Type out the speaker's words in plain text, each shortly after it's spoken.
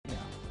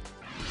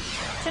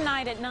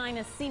Tonight at 9,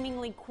 a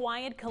seemingly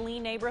quiet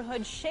Killeen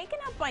neighborhood shaken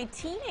up by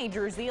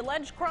teenagers. The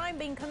alleged crime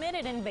being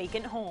committed in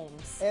vacant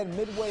homes. And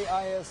Midway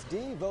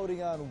ISD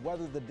voting on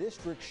whether the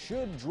district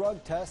should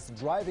drug test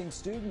driving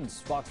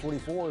students. Fox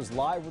 44 is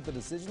live with the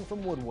decision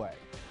from Woodway.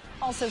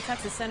 Also,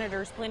 Texas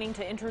senators planning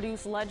to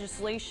introduce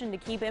legislation to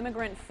keep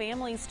immigrant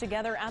families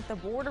together at the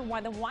border,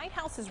 while the White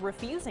House is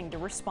refusing to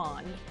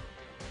respond.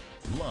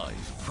 Live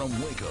from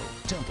Waco,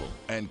 Temple,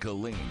 and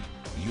Killeen,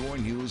 your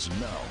news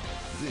now.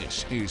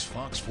 This is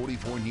Fox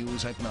 44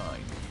 News at 9.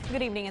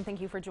 Good evening and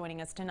thank you for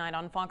joining us tonight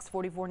on Fox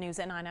 44 News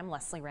at 9. I'm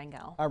Leslie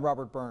Rangel. I'm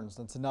Robert Burns.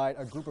 And tonight,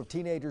 a group of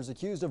teenagers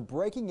accused of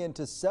breaking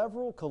into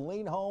several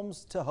Killeen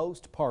homes to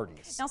host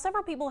parties. Now,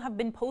 several people have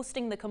been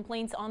posting the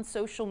complaints on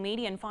social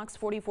media, and Fox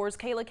 44's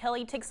Kayla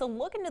Kelly takes a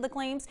look into the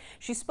claims.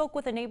 She spoke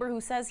with a neighbor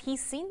who says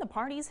he's seen the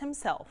parties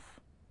himself.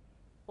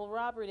 Well,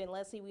 Robert and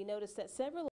Leslie, we noticed that several